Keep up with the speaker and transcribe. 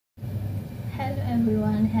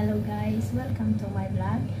everyone, hello guys, welcome to my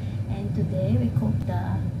vlog. And today we cook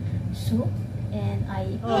the soup and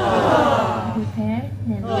I prepare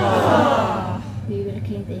and we will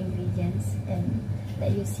clean the ingredients and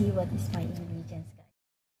let you see what is my ingredients, guys.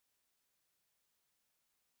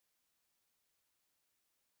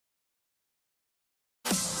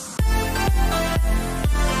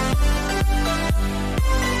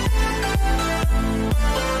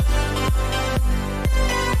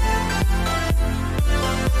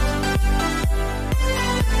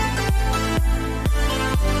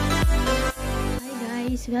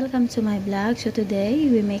 Welcome to my vlog. So today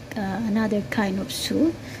we make another kind of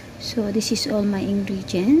soup. So this is all my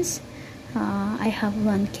ingredients. I have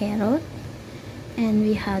 1 carrot and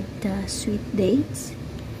we had the sweet dates,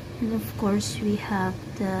 and of course we have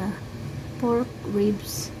the pork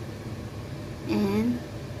ribs and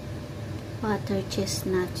butter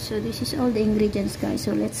chestnut. So this is all the ingredients, guys.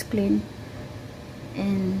 So let's clean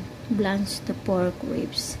and blanch the pork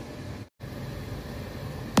ribs.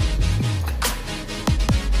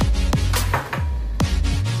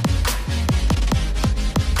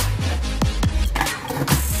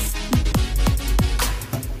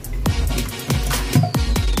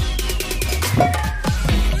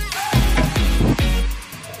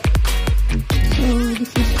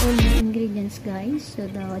 Guys, so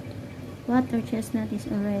the water chestnut is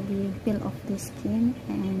already peel off the skin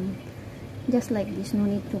and just like this, no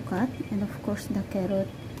need to cut. And of course the carrot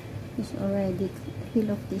is already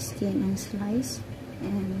peel off the skin and slice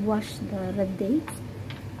and wash the red dates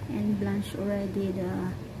and blanch already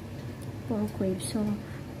the pork ribs. So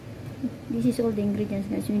this is all the ingredients,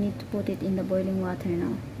 guys. We need to put it in the boiling water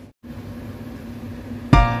now.